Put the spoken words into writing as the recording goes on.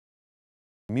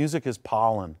Music is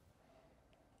pollen,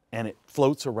 and it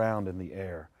floats around in the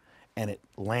air, and it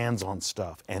lands on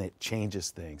stuff, and it changes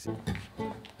things.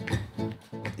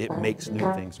 It makes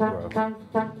new things grow.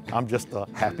 I'm just a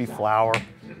happy flower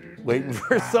waiting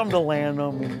for something to land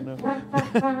on me, you know.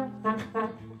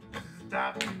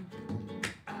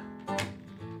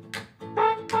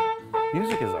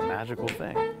 Music is a magical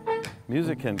thing.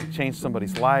 Music can change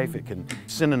somebody's life. It can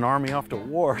send an army off to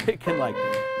war. It can like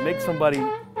make somebody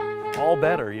all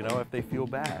better, you know, if they feel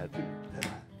bad.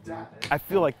 I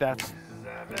feel like that's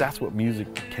what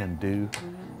music can do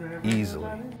easily.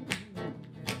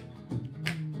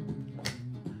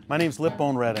 My name's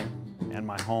Lipbone Redding, and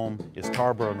my home is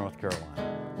Tarboro, North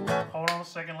Carolina. Hold on a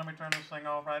second, let me turn this thing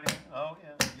off right here. Oh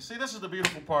yeah. You see, this is the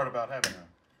beautiful part about having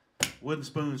a wooden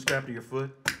spoon strapped to your foot.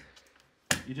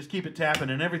 You just keep it tapping,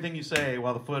 and everything you say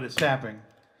while the foot is tapping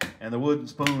and the wooden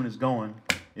spoon is going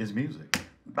is music.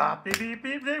 I've been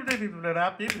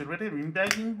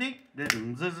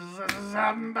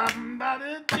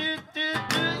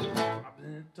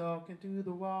talking to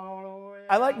the wall.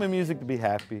 I like my music to be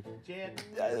happy.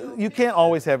 You can't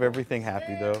always have everything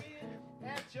happy though,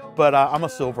 but I'm a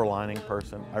silver lining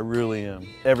person. I really am.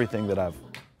 Everything that I've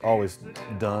always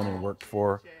done and worked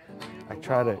for, I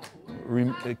try to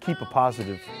keep a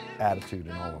positive attitude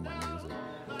in all of my music.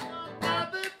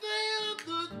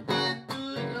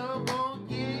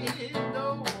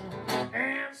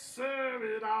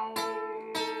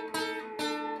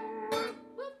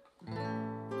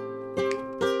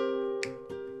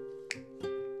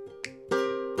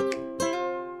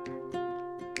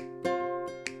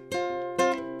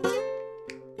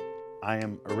 I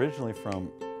am originally from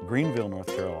Greenville, North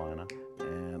Carolina,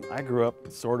 and I grew up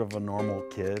sort of a normal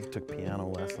kid, took piano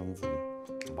lessons and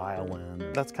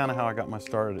violin. That's kind of how I got my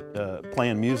start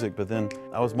playing music, but then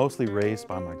I was mostly raised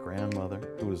by my grandmother,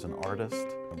 who was an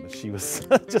artist. She was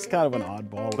just kind of an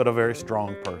oddball, but a very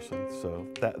strong person, so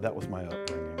that was my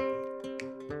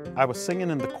upbringing. I was singing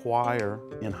in the choir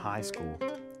in high school,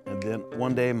 and then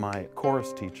one day my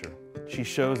chorus teacher, she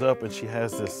shows up and she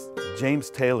has this James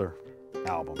Taylor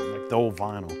album, like the old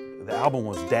vinyl. The album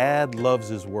was Dad Loves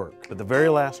His Work, but the very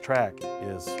last track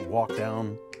is Walk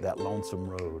Down That Lonesome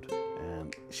Road.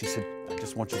 And she said, I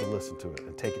just want you to listen to it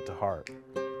and take it to heart.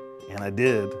 And I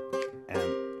did, and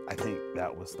I think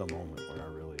that was the moment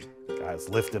where I was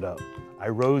lifted up. I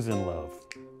rose in love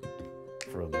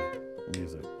for the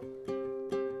music.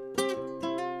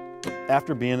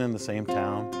 After being in the same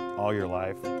town all your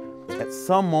life, at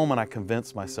some moment I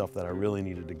convinced myself that I really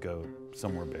needed to go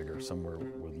somewhere bigger, somewhere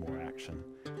with more action.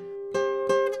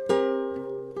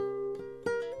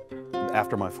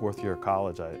 After my 4th year of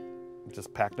college, I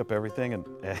just packed up everything and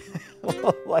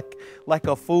like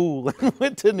a fool and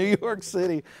went to New York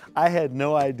City. I had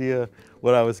no idea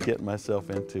what I was getting myself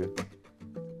into.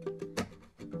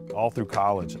 All through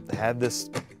college, I had this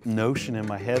notion in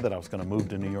my head that I was going to move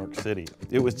to New York City.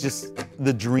 It was just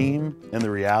the dream and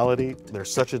the reality.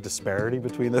 There's such a disparity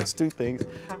between those two things.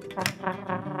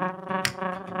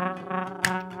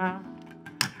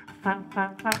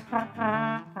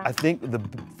 I think the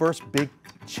first big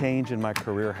change in my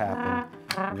career happened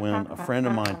when a friend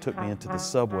of mine took me into the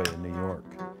subway in New York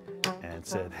and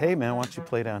said, hey man, why don't you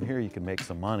play down here, you can make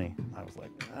some money. I was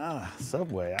like,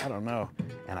 subway, I don't know.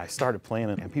 And I started playing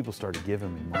it and people started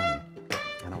giving me money.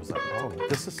 And I was like, oh,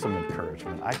 this is some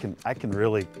encouragement. I can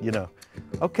really, you know,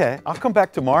 okay, I'll come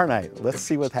back tomorrow night. Let's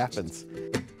see what happens.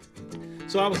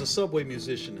 So I was a subway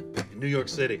musician in New York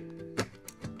City.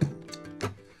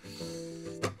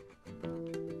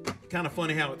 Kind of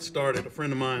funny how it started. A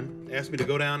friend of mine asked me to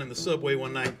go down in the subway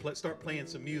one night and start playing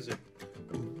some music.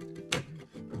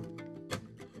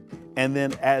 And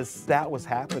then as that was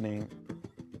happening,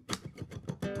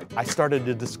 I started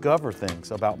to discover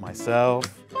things about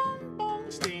myself.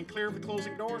 Staying clear of the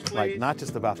closing doors, please. Like not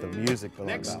just about the music, but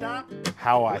Next about stop,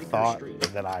 how I thought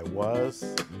that I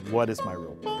was, what is my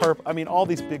real purpose. I mean, all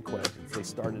these big questions, they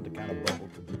started to kind of bubble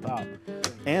to the top.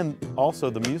 And also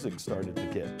the music started to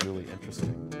get really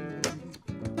interesting.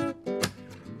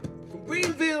 From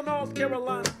Greenville, North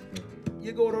Carolina,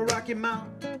 you go to Rocky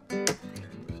Mountain.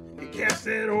 You catch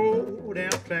that old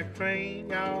Amtrak train,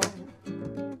 y'all.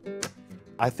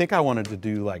 I think I wanted to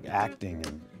do like acting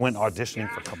and went auditioning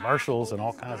for commercials and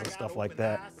all kinds of stuff like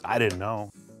that. I didn't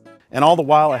know. And all the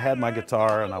while I had my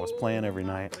guitar and I was playing every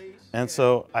night. And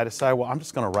so I decided, well, I'm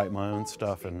just gonna write my own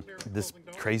stuff in this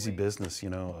crazy business, you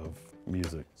know, of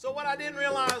music. So what I didn't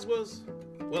realize was,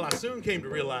 well, I soon came to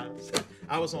realize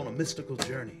I was on a mystical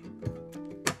journey.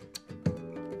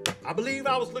 I believe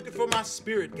I was looking for my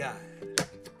spirit guide.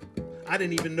 I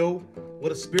didn't even know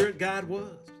what a spirit guide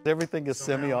was. Everything is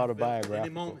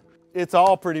semi-autobiographical. It's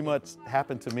all pretty much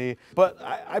happened to me, but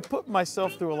I put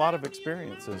myself through a lot of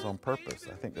experiences on purpose.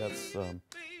 I think that's a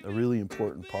really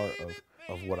important part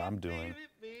of what I'm doing.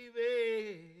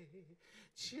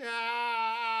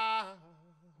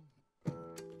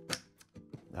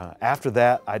 After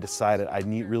that, I decided I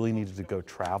really needed to go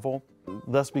travel,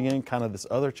 thus beginning kind of this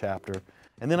other chapter.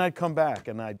 And then I'd come back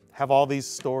and I'd have all these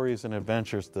stories and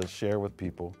adventures to share with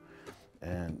people.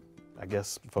 And I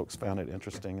guess folks found it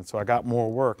interesting. And so I got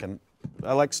more work, and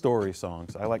I like story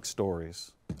songs. I like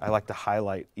stories. I like to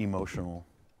highlight emotional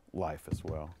life as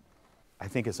well. I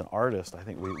think as an artist, I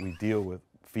think we deal with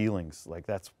feelings. Like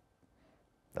that's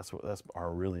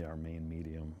really our main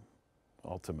medium,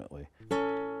 ultimately.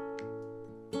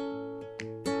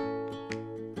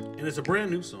 And it's a brand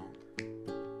new song.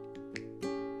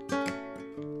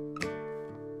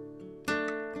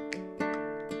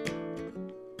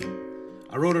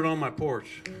 I wrote it on my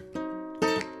porch.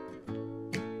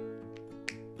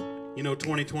 You know,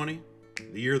 2020,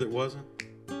 the year that wasn't?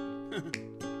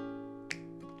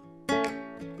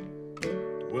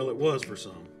 Well, it was for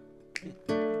some.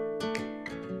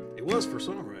 It was for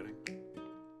songwriting.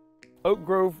 Oak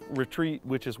Grove Retreat,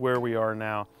 which is where we are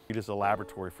now, it is a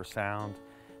laboratory for sound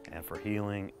and for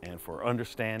healing and for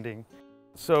understanding.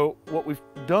 So what we've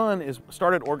done is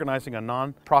started organizing a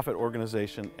non-profit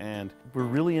organization, and we're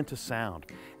really into sound.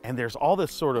 And there's all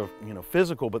this sort of,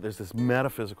 physical, but there's this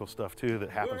metaphysical stuff too that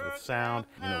happens with sound.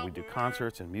 We do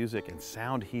concerts and music and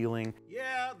sound healing.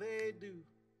 Yeah, they do.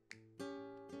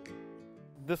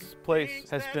 This place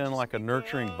has been like a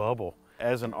nurturing bubble.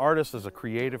 As an artist, as a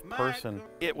creative person,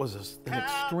 it was an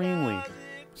extremely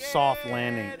soft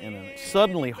landing in a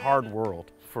suddenly hard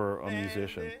world for a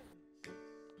musician.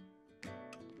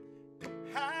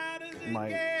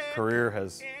 My career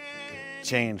has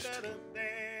changed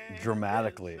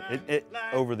dramatically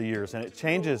over the years, and it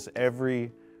changes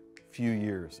every few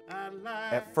years.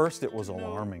 At first it was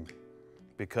alarming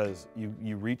because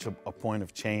you reach a point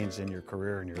of change in your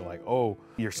career and you're like, oh,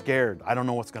 you're scared. I don't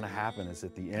know what's going to happen. Is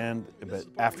it the end? But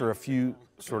after a few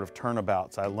sort of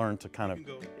turnabouts, I learned to kind of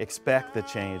expect the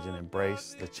change and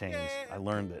embrace the change. I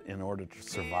learned that in order to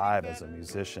survive as a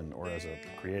musician or as a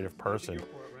creative person,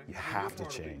 you have to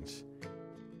change.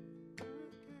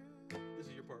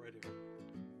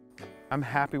 I'm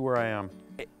happy where I am.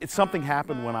 Something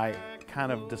happened when I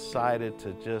kind of decided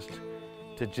to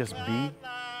just be,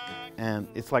 and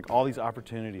it's like all these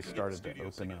opportunities started to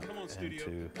open up and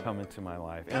to come into my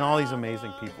life, and all these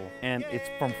amazing people. And it's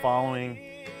from following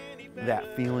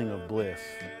that feeling of bliss.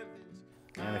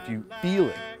 And if you feel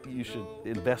it, you should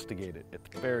investigate it at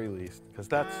the very least, because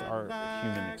that's our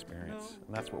human experience,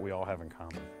 and that's what we all have in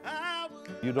common.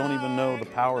 You don't even know the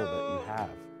power that you have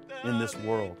in this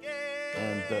world.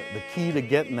 And the key to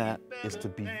getting that is to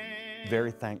be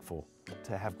very thankful,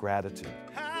 to have gratitude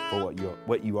for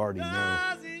what you already know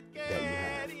that you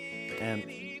have. And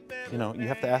you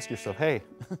have to ask yourself, hey,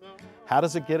 how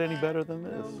does it get any better than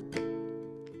this?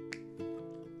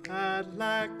 I'd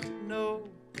like to know.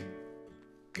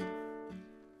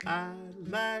 I'd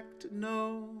like to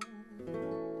know.